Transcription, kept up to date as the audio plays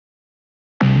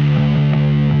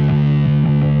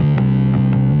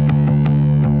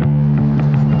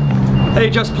Hey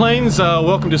JustPlanes,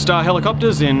 welcome to Star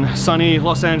Helicopters in sunny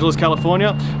Los Angeles,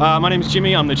 California. My name is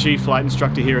Jimmy, I'm the Chief Flight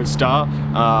Instructor here at Star.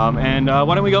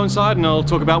 Why don't we go inside and I'll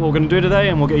talk about what we're going to do today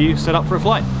and we'll get you set up for a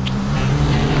flight.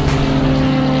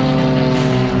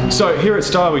 So here at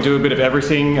Star we do a bit of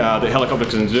everything that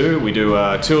helicopters can do. We do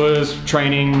tours,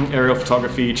 training, aerial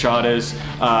photography, charters.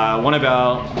 One of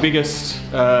our biggest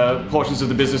portions of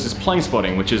the business is plane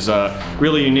spotting, which is a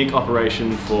really unique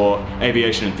operation for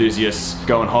aviation enthusiasts.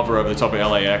 Go and hover over the top of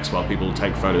LAX while people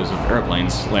take photos of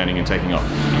airplanes landing and taking off.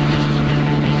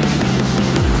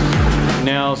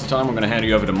 Now's the time I'm going to hand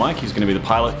you over to Mike. He's going to be the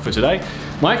pilot for today.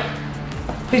 Mike?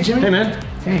 Hey Jimmy. Hey man.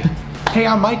 Hey. Hey,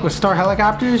 I'm Mike with Star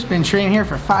Helicopters. Been training here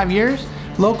for 5 years.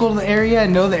 Local to the area,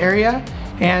 know the area.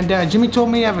 And Jimmy told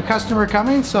me I have a customer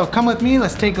coming, so come with me,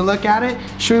 let's take a look at it,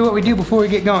 show you what we do before we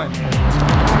get going.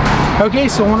 Okay,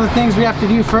 so one of the things we have to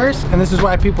do first, and this is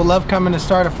why people love coming to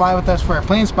Star to fly with us for our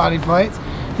plane spotting flights,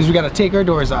 is we gotta take our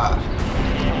doors off.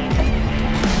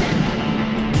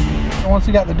 And once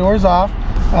we got the doors off,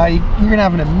 you're gonna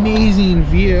have an amazing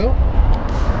view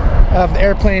of the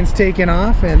airplanes taking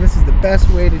off, and this is the best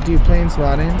way to do plane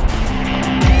spotting.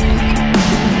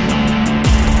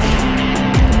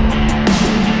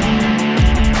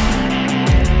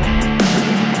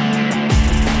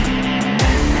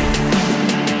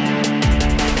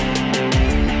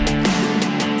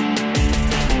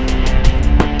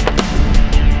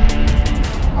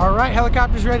 All right,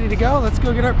 helicopter's ready to go. Let's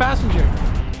go get our passenger.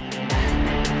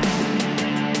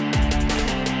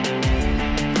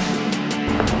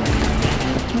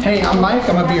 Hey, I'm Mike.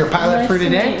 I'm gonna be your pilot for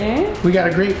today. We got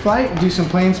a great flight, do some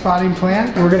plane spotting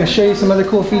planned. We're gonna show you some other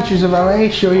cool features of LA,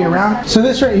 show you around. So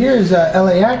this right here is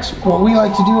LAX. What we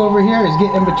like to do over here is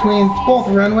get in between both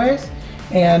runways,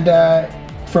 and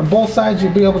from both sides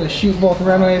you'll be able to shoot both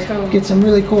runways, get some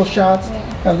really cool shots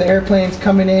of the airplanes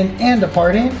coming in and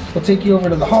departing. We'll take you over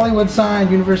to the Hollywood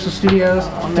side, Universal Studios,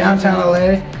 downtown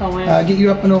LA, get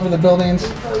you up and over the buildings,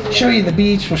 show you the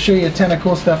beach. We'll show you a ton of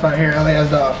cool stuff out here LA has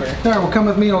to offer. All right, well come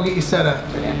with me and we'll get you set up.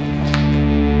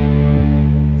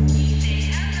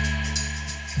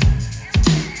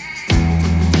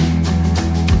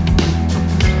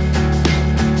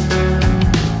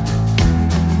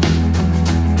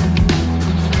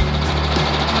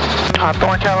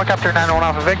 Thornton Helicopter 901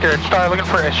 Alpha Victor, Star looking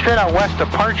for a straight out west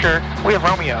departure. We have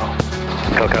Romeo.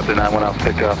 Helicopter 91 Alpha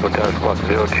Victor, Alpha Hotel Squawk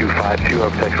 0252,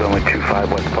 Architect runway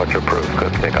 25, west departure approved.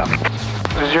 Good for takeoff.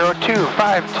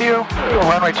 0252,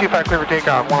 runway 25 clear for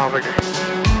takeoff, 1 Alpha Victor.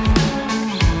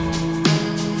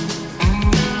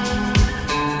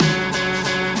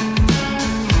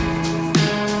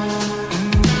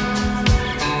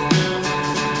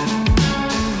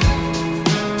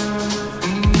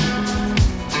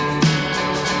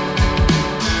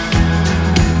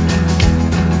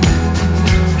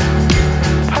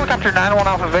 Helicopter 901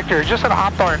 Alpha Victor, just at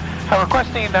Hawthorne,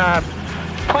 requesting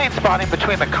plane spotting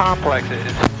between the complexes.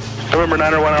 November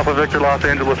 901 Alpha Victor, Los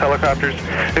Angeles Helicopters.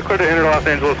 It's clear to enter Los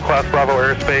Angeles Class Bravo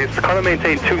airspace. The car to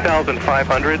maintain 2,500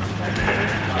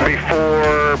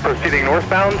 before proceeding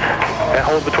northbound and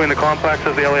hold between the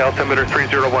complexes the LA altimeter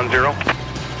 3010.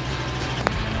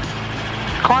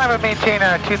 Climb and maintain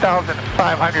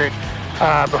 2,500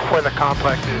 before the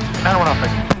complexes. 901 Alpha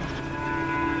Victor.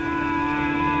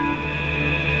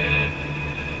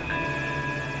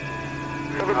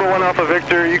 November 1 Alpha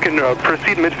Victor, you can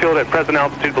proceed midfield at present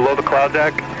altitude below the cloud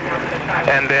deck,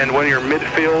 and then when you're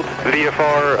midfield,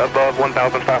 VFR above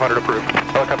 1,500 approved.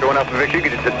 Helicopter 1 Alpha Victor, you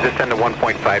can just descend to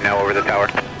 1.5 now over the tower.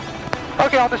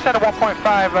 Okay, I'll descend to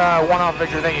 1.5, 1 Alpha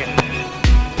Victor, thank you.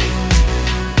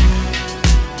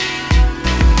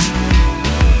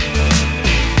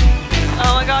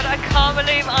 Oh my god, I can't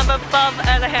believe I'm above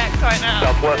LAX right now.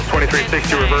 Southwest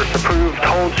 2360 reverse approved,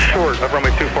 hold short of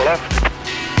runway 24 left.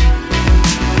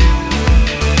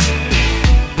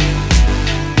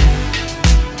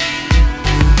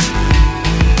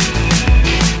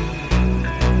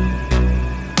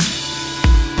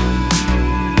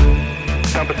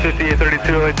 Compass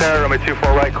 5832 LA Tower, runway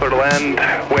 24 right, clear to land,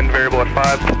 wind variable at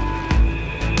 5.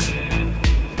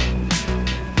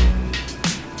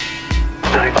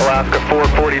 Alaska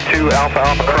 442, Alpha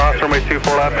Alpha cross, runway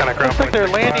 24 left, kind of ground. Looks like they're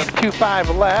landing 25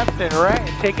 left and right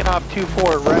and taking off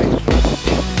 24 right.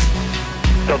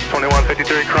 Delta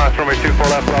 2153, cross, runway 24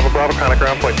 left, Bravo Bravo, kind of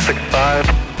ground point 65.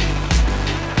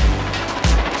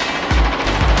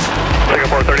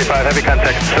 Singapore 35, heavy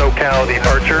contact SoCal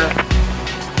departure.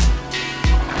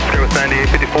 With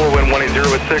 9854, wind 180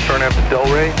 at 6, RNF to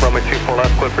Delray, runway 24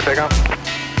 left, clear for takeoff.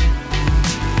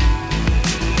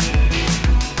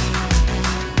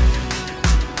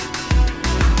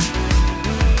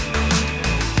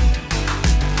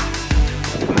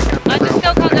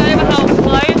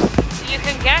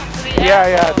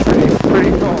 Yeah, it's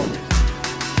pretty cool.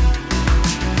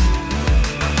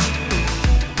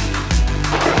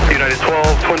 United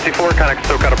 1224, connect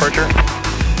SoCal departure.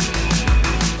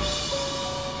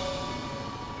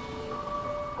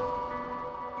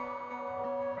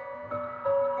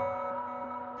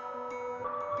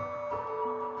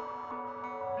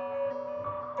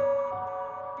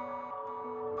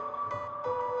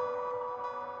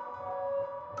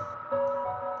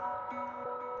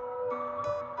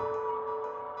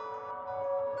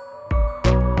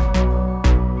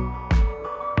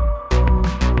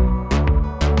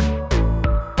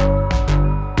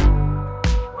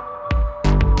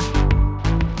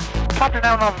 Copter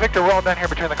 9 Alpha Victor, we're all done here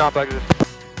between the complexes.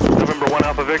 November 1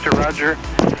 Alpha Victor, roger.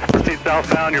 Proceed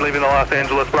southbound, you're leaving the Los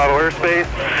Angeles Bravo airspace.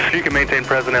 You can maintain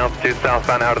present altitude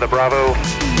southbound out of the Bravo.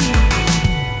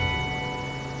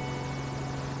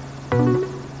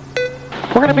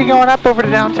 We're going to be going up over to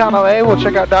downtown LA. We'll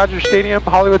check out Dodger Stadium,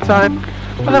 Hollywood sign,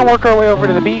 and then work our way over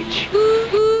to the beach.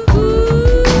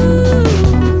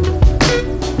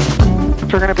 So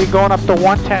we're going to be going up the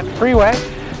 110 freeway.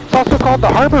 It's also called the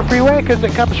Harbor Freeway because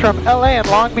it comes from LA and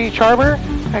Long Beach Harbor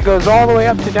and goes all the way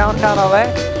up to downtown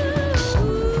LA.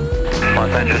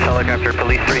 Los Angeles helicopter,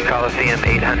 police 3, Coliseum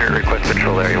 800, request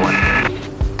patrol area 1.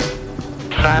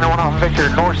 901 Alpha Victor,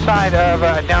 north side of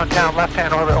downtown,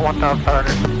 left-hand orbit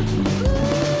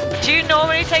 1,500. Do you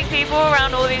normally take people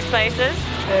around all these places?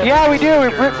 Yeah, we do. We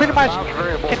pretty much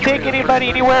can take anybody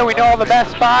anywhere. We know all the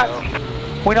best spots.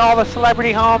 We know all the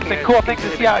celebrity homes and cool things to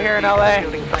see out here in LA.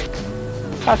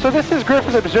 So this is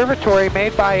Griffith Observatory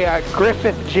made by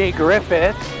Griffith J.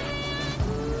 Griffith.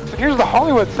 So here's the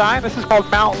Hollywood sign. This is called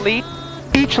Mount Lee.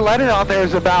 Each letter on there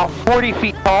is about 40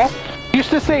 feet tall. Used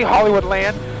to say Hollywood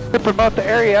Land to promote the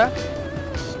area.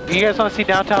 You guys want to see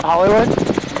downtown Hollywood?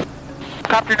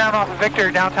 Copter 9 Alpha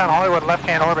Victor, downtown Hollywood,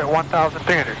 left-hand orbit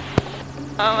 1,300.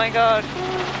 Oh my god.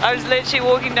 I was literally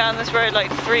walking down this road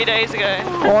like 3 days ago.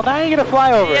 Well, now you get a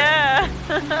flyover. Yeah.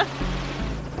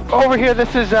 Over here,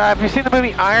 this is, have you seen the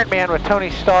movie Iron Man with Tony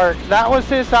Stark? That was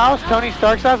his house, Tony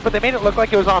Stark's house, but they made it look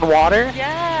like it was on water.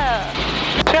 Yeah.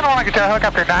 Channel 1 Guitar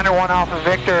Helicopter 901 Alpha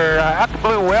Victor at the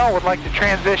Blue Whale would like to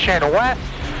transition west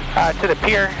to the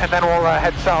pier, and then we'll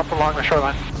head south along the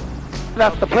shoreline.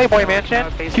 That's the Playboy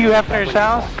Mansion, Hugh Hefner's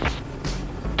house.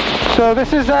 So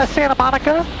this is Santa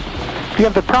Monica. You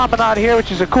have the promenade here,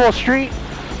 which is a cool street.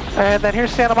 And then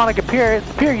here's Santa Monica Pier.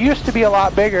 The pier used to be a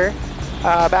lot bigger.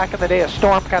 Back in the day, a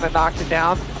storm kind of knocked it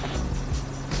down.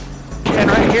 And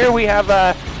right here we have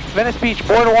Venice Beach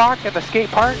Boardwalk and the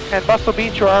skate park, and Bustle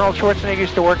Beach, where Arnold Schwarzenegger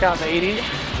used to work out in the 80s.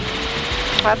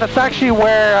 And that's actually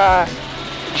where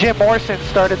Jim Morrison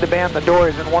started the band The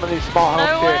Doors in one of these small homes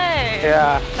No here. way.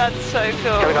 Yeah. That's so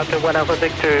cool. Helicopter 1 Alpha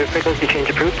Victor, frequency change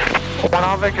approved. 1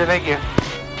 Alpha Victor, thank you.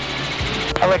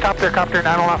 Helicopter, Copter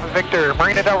 901 Alpha Victor,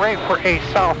 Marina Del Rey for a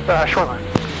south shoreline.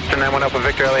 91 Alpha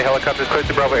Victor, LA helicopters cleared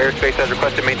to Bravo airspace as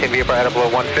requested. Maintain VFR at below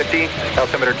 150.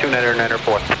 Altimeter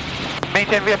 299.4.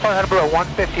 Maintain VFR at below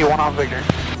 150, 1 Alpha Victor.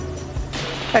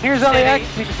 And here's LAX.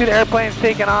 You can see the airplanes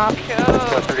taking off. Cool.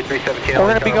 3317. We're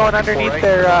going to be going underneath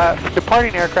their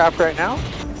departing aircraft right now.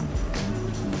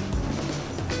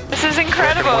 This is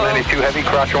incredible. 192 heavy,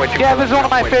 cross runway 2. Yeah, this is one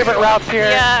of my favorite routes here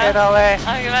in LA.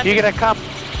 You're going to come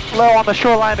low on the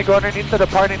shoreline to go underneath the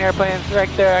departing airplanes.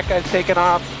 Right there, that guy's taking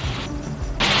off.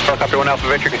 Helicopter 1 Alpha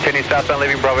Victor, continue southbound,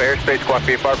 leaving Bravo airspace. Squawk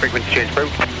VFR, frequency change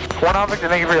approved. 1 Alpha Victor,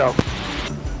 thank you for your help.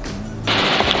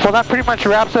 Well, that pretty much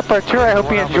wraps up our tour. I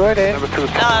hope you enjoyed it.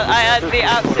 I had the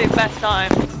absolute best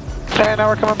time. And now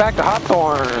we're coming back to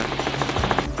Hawthorne.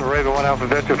 Raven 1 Alpha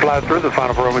Victor, fly through the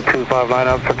final Roman 25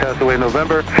 lineup for taxiway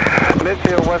November.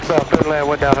 Midfield westbound, third land,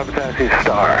 went down over taxi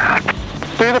Star.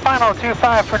 Through the final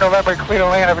 25 for November, clear to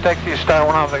land over taxi Star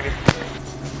 1 Alpha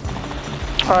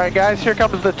Victor. Alright guys, here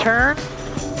comes the turn.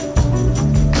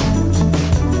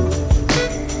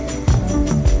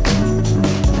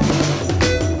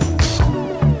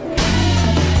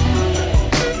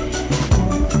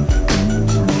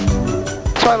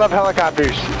 That's why I love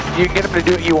helicopters. You can get them to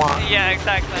do what you want. Yeah,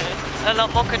 exactly. A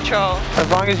lot more control. As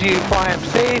long as you fly them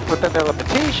safe within their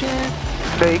limitations,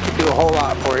 they can do a whole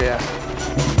lot for you.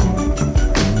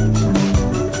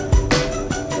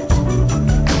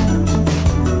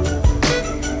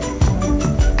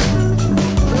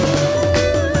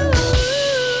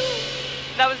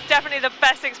 That was definitely the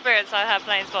best experience I've had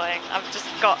plane spotting. I've just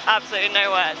got absolutely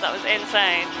no words. That was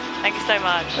insane. Thank you so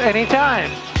much.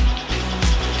 Anytime.